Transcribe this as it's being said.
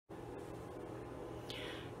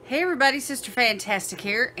Hey everybody, Sister Fantastic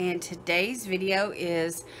here, and today's video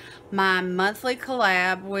is my monthly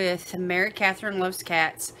collab with Mary Catherine Loves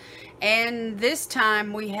Cats. And this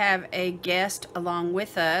time we have a guest along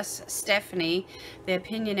with us, Stephanie, the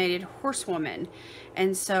Opinionated Horsewoman.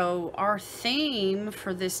 And so our theme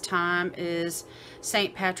for this time is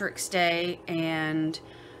St. Patrick's Day, and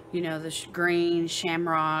you know, the green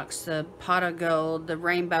shamrocks, the pot of gold, the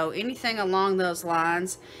rainbow, anything along those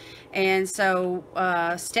lines. And so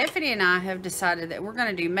Stephanie and I have decided that we're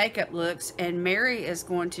going to do makeup looks, and Mary is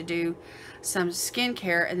going to do some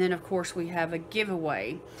skincare, and then of course we have a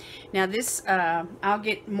giveaway. Now this, I'll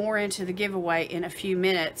get more into the giveaway in a few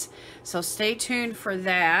minutes, so stay tuned for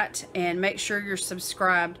that, and make sure you're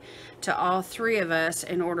subscribed to all three of us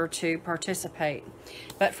in order to participate.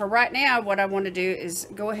 But for right now, what I want to do is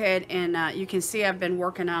go ahead and you can see I've been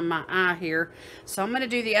working on my eye here, so I'm going to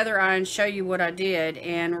do the other eye and show you what I did.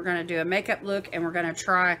 And we're going to do a makeup look, and we're going to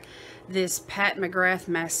try this Pat McGrath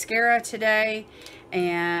mascara today.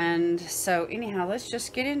 And so anyhow, let's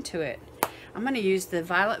just get into it. I'm going to use the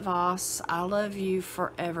Violet Voss I Love You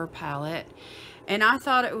Forever palette. And I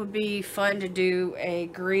thought it would be fun to do a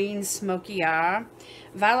green smoky eye.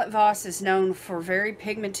 Violet Voss is known for very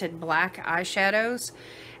pigmented black eyeshadows.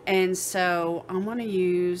 And so I'm going to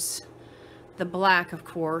use the black, of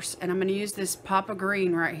course. And I'm going to use this pop of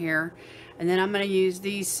green right here. And then I'm going to use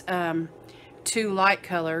these two light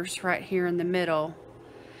colors right here in the middle.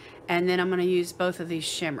 And then I'm going to use both of these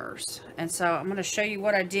shimmers. And so I'm going to show you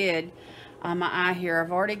what I did on my eye here.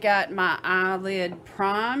 I've already got my eyelid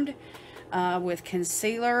primed with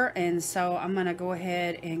concealer, and so I'm going to go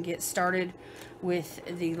ahead and get started with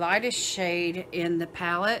the lightest shade in the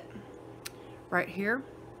palette right here.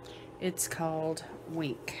 It's called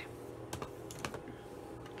Wink.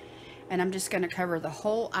 And I'm just going to cover the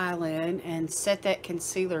whole eyelid and set that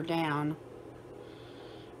concealer down.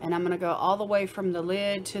 And I'm going to go all the way from the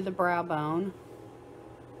lid to the brow bone.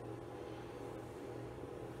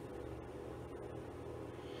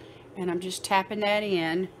 And I'm just tapping that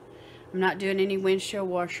in. I'm not doing any windshield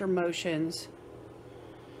washer motions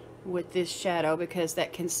with this shadow, because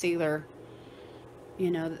that concealer,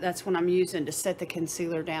 you know, that's what I'm using to set the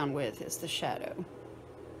concealer down with, is the shadow.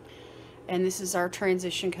 And this is our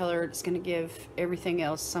transition color. It's going to give everything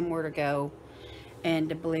else somewhere to go and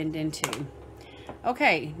to blend into.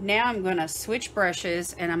 Okay, now I'm going to switch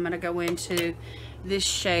brushes, and I'm going to go into this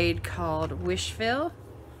shade called Wishful,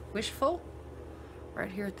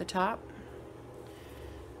 right here at the top,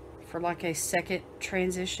 for like a second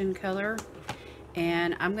transition color.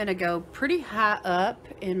 And I'm going to go pretty high up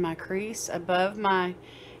in my crease, above my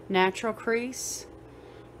natural crease,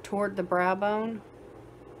 toward the brow bone,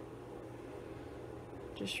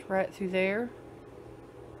 just right through there.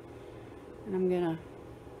 And I'm going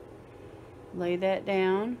to lay that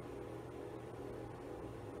down.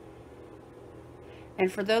 And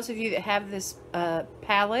for those of you that have this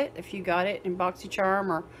palette, if you got it in BoxyCharm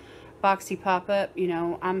or Boxy Pop-Up, you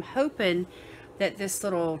know, I'm hoping that this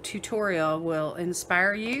little tutorial will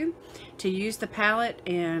inspire you to use the palette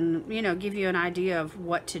and, you know, give you an idea of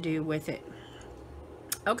what to do with it.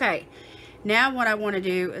 Okay, now what I want to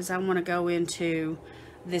do is I want to go into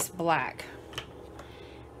this black,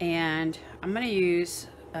 and I'm going to use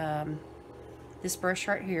this brush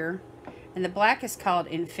right here, and the black is called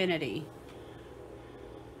Infinity,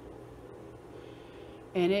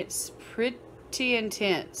 and it's pretty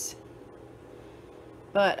intense.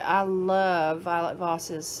 But I love Violet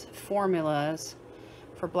Voss's formulas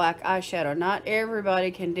for black eyeshadow. Not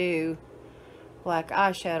everybody can do black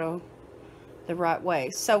eyeshadow the right way.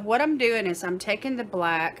 So what I'm doing is I'm taking the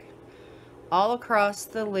black all across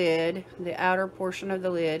the lid, the outer portion of the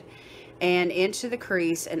lid, and into the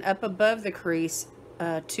crease, and up above the crease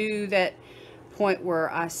to that point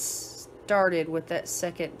where I started with that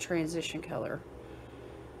second transition color.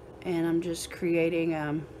 And I'm just creating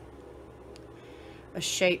a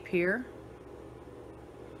shape here.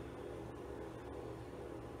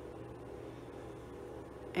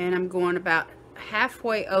 And I'm going about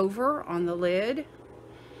halfway over on the lid,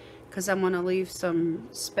 because I'm going to leave some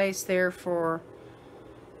space there for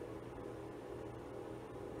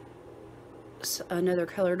another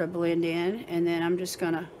color to blend in. And then I'm just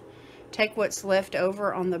going to take what's left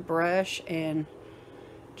over on the brush and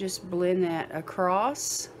just blend that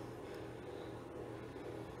across.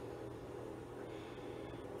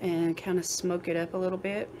 And kind of smoke it up a little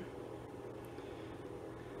bit.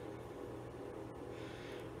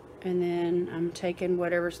 And then I'm taking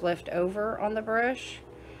whatever's left over on the brush,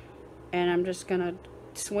 and I'm just going to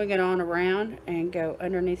swing it on around and go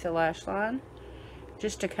underneath the lash line,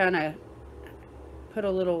 just to kind of put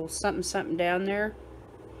a little something something down there.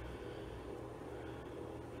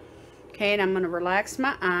 Okay, and I'm going to relax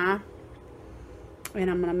my eye. And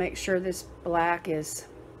I'm going to make sure this black is,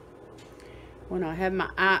 when I have my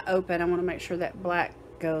eye open, I want to make sure that black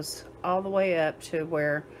goes all the way up to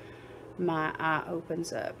where my eye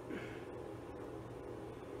opens up.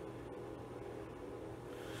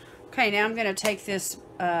 Okay, now I'm going to take this,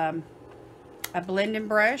 a blending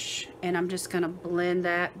brush, and I'm just going to blend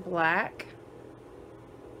that black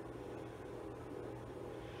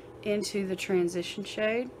into the transition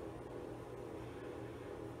shade.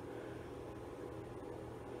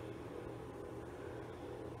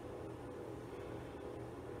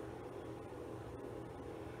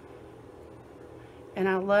 And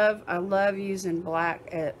I love using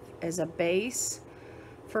black as a base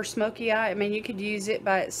for smoky eye. I mean, you could use it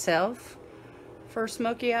by itself for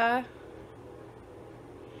smoky eye,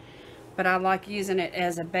 but I like using it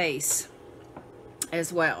as a base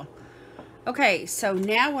as well. Okay, so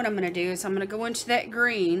now what I'm going to do is I'm going to go into that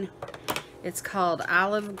green. It's called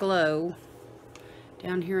Olive Glow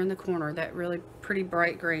down here in the corner, that really pretty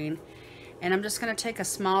bright green. And I'm just going to take a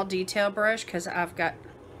small detail brush because I've got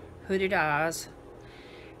hooded eyes.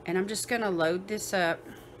 And I'm just going to load this up,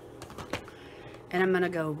 and I'm going to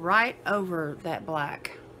go right over that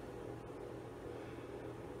black.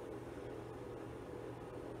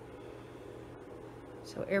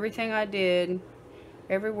 So everything I did,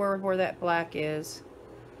 everywhere where that black is,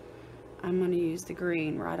 I'm going to use the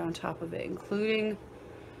green right on top of it, including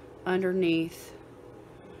underneath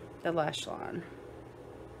the lash line.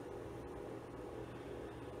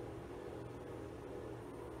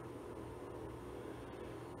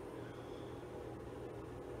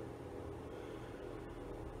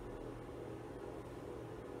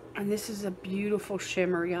 And this is a beautiful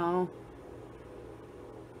shimmer, y'all.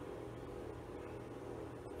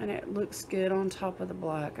 And it looks good on top of the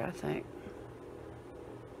black, I think.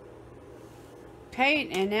 Okay,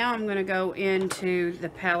 and now I'm going to go into the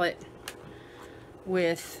palette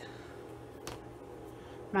with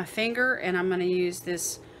my finger, and I'm going to use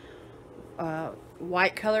this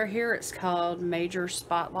white color here. It's called Major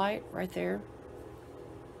Spotlight right there.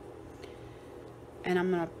 And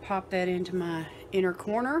I'm going to pop that into my inner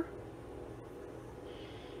corner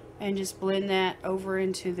and just blend that over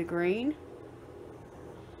into the green.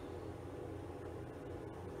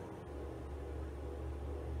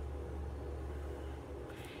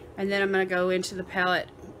 And then I'm going to go into the palette,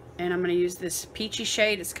 and I'm going to use this peachy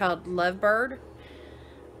shade. It's called Lovebird,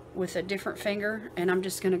 with a different finger, and I'm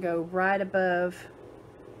just going to go right above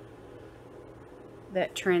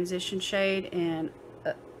that transition shade and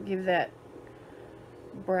give that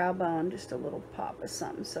brow bone just a little pop of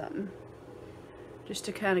something, just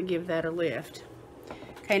to kind of give that a lift.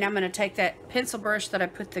 Okay, now I'm going to take that pencil brush that I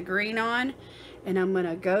put the green on, and I'm going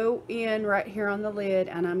to go in right here on the lid,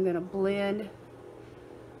 and I'm going to blend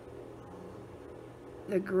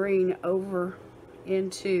the green over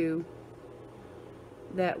into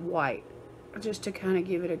that white, just to kind of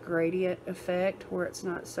give it a gradient effect where it's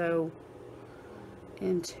not so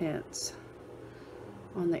intense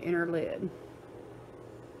on the inner lid,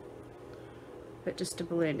 but just to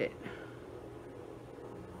blend it.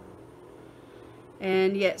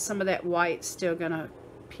 And yet some of that white's still gonna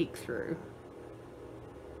peek through.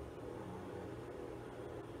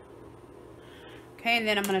 Okay, and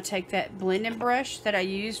then I'm gonna take that blending brush that I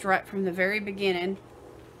used right from the very beginning,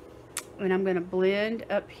 and I'm gonna blend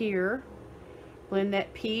up here, blend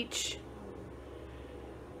that peach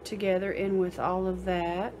together in with all of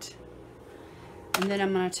that. And then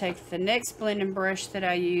I'm gonna take the next blending brush that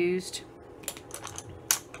I used,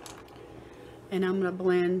 and I'm going to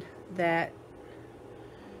blend that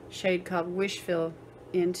shade called Wishful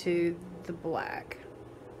into the black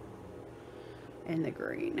and the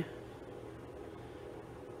green.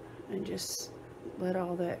 And just let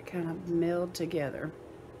all that kind of meld together.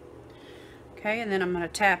 Okay, and then I'm going to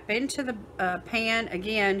tap into the pan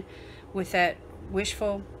again with that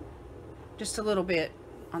Wishful, just a little bit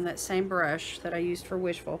on that same brush that I used for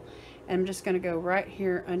Wishful. And I'm just going to go right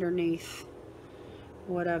here underneath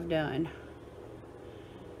what I've done,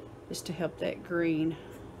 just to help that green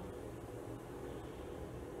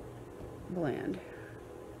blend.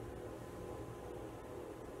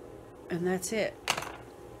 And that's it.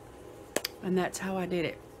 And that's how I did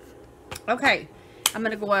it. Okay, I'm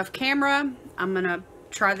going to go off camera. I'm going to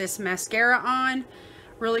try this mascara on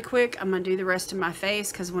really quick. I'm going to do the rest of my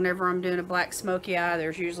face, because whenever I'm doing a black smoky eye,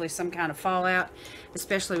 there's usually some kind of fallout,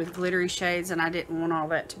 especially with glittery shades, and I didn't want all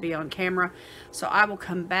that to be on camera. So I will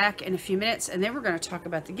come back in a few minutes, and then we're going to talk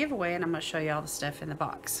about the giveaway, and I'm going to show you all the stuff in the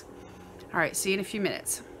box. All right, see you in a few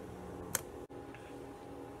minutes.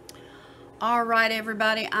 Alright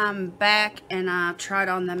everybody, I'm back and I tried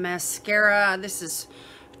on the mascara. This is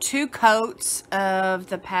 2 coats of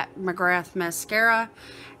the Pat McGrath mascara,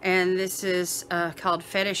 and this is called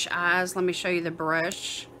Fetish Eyes. Let me show you the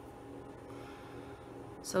brush.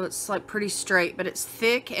 So it's like pretty straight, but it's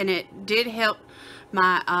thick, and it did help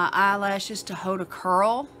my eyelashes to hold a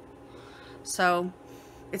curl. So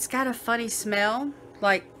it's got a funny smell,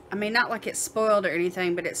 like, I mean, not like it's spoiled or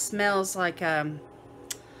anything, but it smells like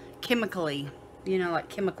chemically, you know, like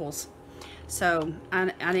chemicals. So I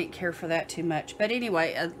didn't care for that too much. But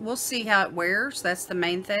anyway, we'll see how it wears. That's the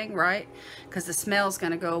main thing, right? Because the smell's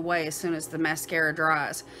going to go away as soon as the mascara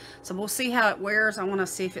dries. So we'll see how it wears. I want to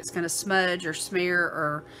see if it's going to smudge or smear,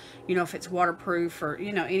 or, you know, if it's waterproof, or,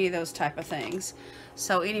 you know, any of those type of things.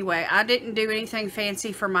 So anyway, I didn't do anything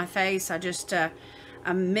fancy for my face. I just,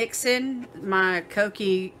 I'm mixing my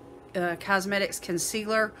Koki Cosmetics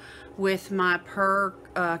concealer with my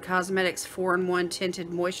Cosmetics 4-in-1 tinted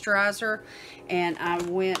moisturizer, and I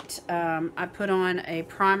put on a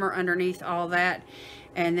primer underneath all that,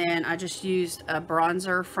 and then I just used a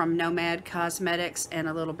bronzer from Nomad Cosmetics and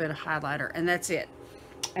a little bit of highlighter, and that's it.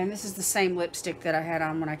 And this is the same lipstick that I had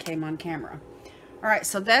on when I came on camera. Alright,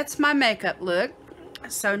 so that's my makeup look.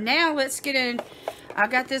 So now let's get in. I've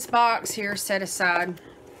got this box here set aside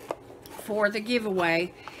for the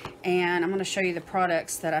giveaway, and I'm going to show you the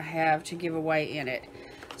products that I have to give away in it.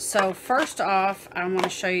 So first off, I'm going to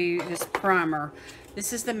show you this primer.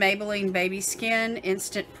 This is the Maybelline Baby Skin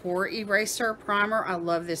Instant Pore Eraser Primer. I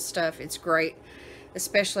love this stuff. It's great,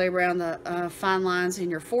 especially around the fine lines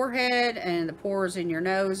in your forehead and the pores in your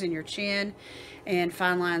nose and your chin, and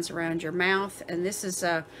fine lines around your mouth. And this is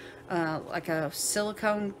like a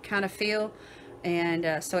silicone kind of feel.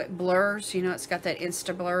 And so it blurs, you know, it's got that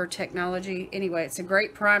Insta Blur technology. Anyway, it's a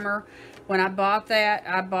great primer. When I bought that,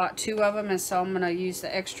 I bought 2 of them, and so I'm going to use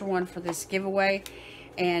the extra one for this giveaway.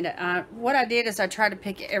 And what I did is I tried to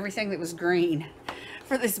pick everything that was green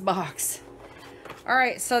for this box.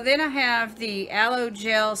 Alright, so then I have the Aloe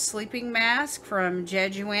Gel Sleeping Mask from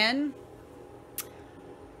Jejuin.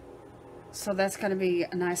 So that's going to be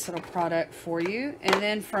a nice little product for you. And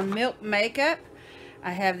then from Milk Makeup,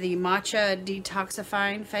 I have the Matcha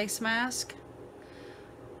Detoxifying Face Mask.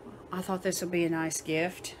 I thought this would be a nice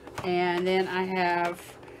gift. And then I have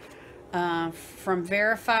from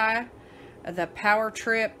Verify the Power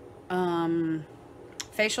Trip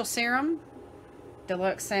Facial Serum.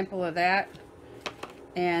 Deluxe sample of that.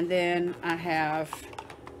 And then I have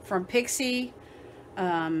from Pixie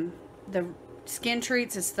the Skin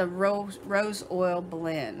Treats. It's the Rose Oil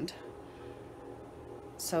Blend.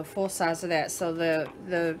 So full size of that. So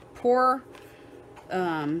the pore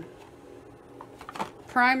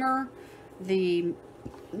primer, the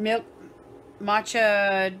Milk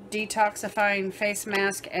Matcha Detoxifying Face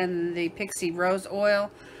Mask, and the Pixie Rose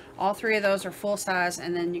Oil. All 3 of those are full size,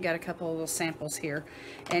 and then you got a couple of little samples here.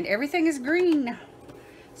 And everything is green.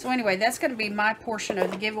 So anyway, that's going to be my portion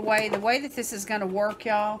of the giveaway. The way that this is going to work,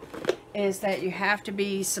 y'all, is that you have to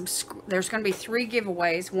be there's going to be 3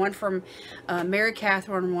 giveaways. One from Mary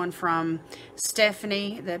Catherine, one from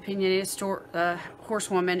Stephanie, the Opinionated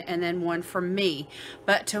Horsewoman, and then one from me.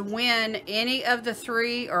 But to win any of the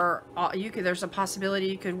 3, or there's a possibility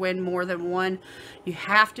you could win more than one, you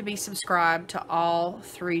have to be subscribed to all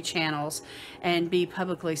 3 channels and be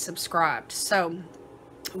publicly subscribed. So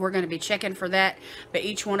we're going to be checking for that, but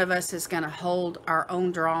each one of us is going to hold our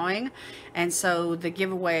own drawing, and so the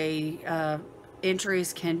giveaway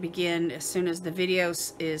entries can begin as soon as the video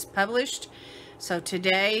is published. So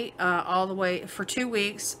today, all the way for 2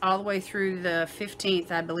 weeks, all the way through the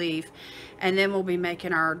 15th, I believe, and then we'll be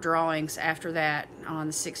making our drawings after that on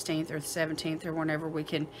the 16th or the 17th, or whenever we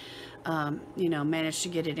can, you know, manage to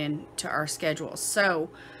get it into our schedule. So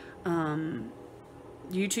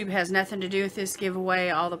YouTube has nothing to do with this giveaway.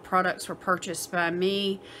 All the products were purchased by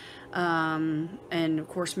me. And of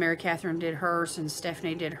course, Mary Catherine did hers and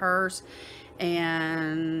Stephanie did hers.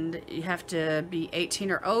 And you have to be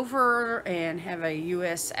 18 or over and have a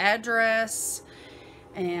U.S. address.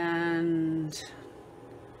 And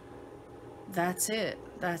that's it.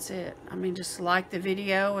 That's it. I mean, just like the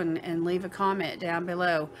video and leave a comment down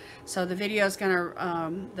below. So the video is going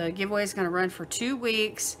to, the giveaway is going to run for 2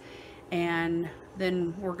 weeks. And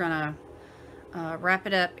then we're gonna wrap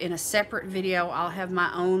it up in a separate video. I'll have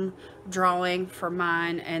my own drawing for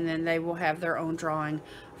mine, and then they will have their own drawing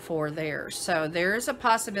for theirs. So there is a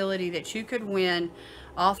possibility that you could win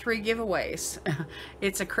all 3 giveaways.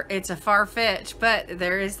 It's a far-fetched, but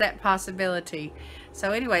there is that possibility.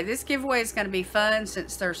 So anyway, this giveaway is going to be fun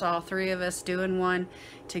since there's all 3 of us doing one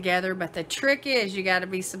together. But the trick is you got to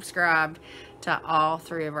be subscribed to all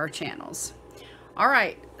 3 of our channels. All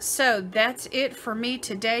right, so that's it for me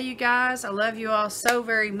today, you guys. I love you all so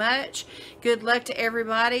very much. Good luck to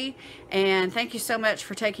everybody, and thank you so much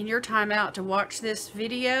for taking your time out to watch this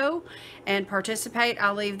video and participate.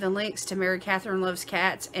 I'll leave the links to Mary Catherine Loves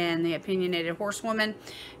Cats and the Opinionated Horsewoman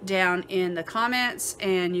down in the comments,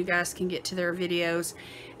 and you guys can get to their videos.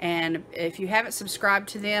 And if you haven't subscribed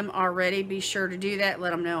to them already, be sure to do that. Let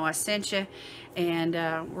them know I sent you. And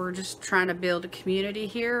we're just trying to build a community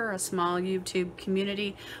here, a small YouTube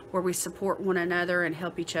community where we support one another and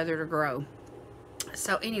help each other to grow.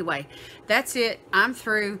 So anyway, that's it. I'm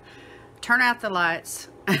through. Turn out the lights.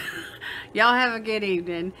 Y'all have a good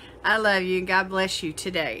evening. I love you. God bless you.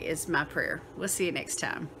 Today is my prayer. We'll see you next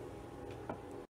time.